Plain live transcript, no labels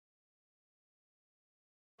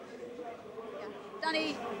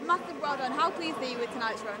Danny, massive well done. How pleased are you with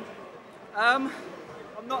tonight's run? I'm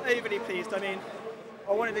not overly pleased. I mean,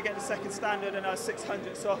 I wanted to get the second standard and I was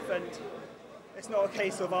 600ths off, and it's not a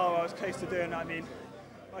case of, oh, I was close to doing that. I mean,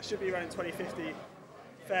 I should be running 2050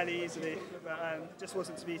 fairly easily, but just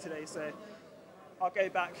wasn't to be today. So I'll go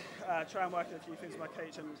back, try and work on a few things with my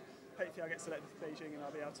coach, and hopefully I'll get selected for Beijing and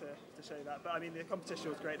I'll be able to show that. But I mean, the competition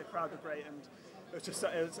was great, the crowd were great, and it was just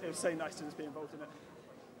it was so nice to just be involved in it.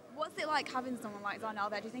 What's it like having someone like Darnell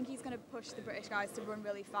there? Do you think he's going to push the British guys to run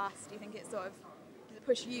really fast? Do you think it does it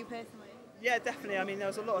push you personally? Yeah, definitely. I mean, there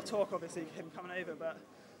was a lot of talk, obviously, him coming over, but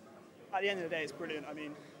at the end of the day, it's brilliant. I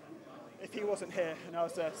mean, if he wasn't here and I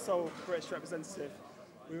was the sole British representative,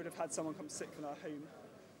 we would have had someone come sixth in our home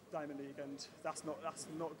Diamond League, and that's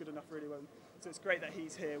not good enough, really. So it's great that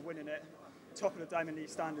he's here, winning it, top of the Diamond League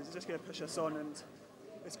standards. It's just going to push us on, and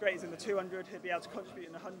it's great he's in the 200. He'll be able to contribute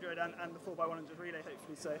in the 100 and the 4x100 relay,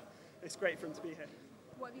 hopefully. So it's great for him to be here.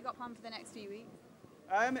 What have you got planned for the next few weeks?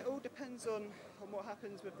 It all depends on what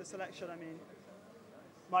happens with the selection. I mean,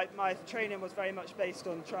 my training was very much based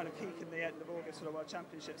on trying to peak in the end of August for the World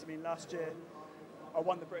Championships. I mean, last year I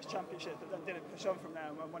won the British Championship, but then didn't push on from there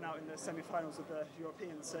and went out in the semi-finals of the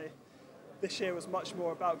Europeans. So this year was much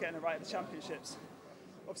more about getting it right at the Championships.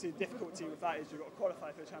 Obviously, the difficulty with that is you've got to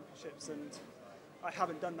qualify for the Championships, and I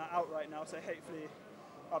haven't done that outright now. So hopefully,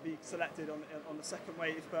 I'll be selected on the second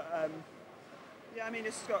wave. But yeah, I mean,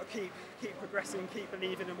 it's just got to keep progressing, keep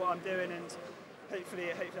believing in what I'm doing, and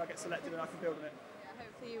hopefully I'll get selected and I can build on it. Yeah,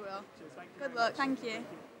 hopefully you will. Cheers, thank you. Good luck. Thank you.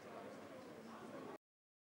 Thank you.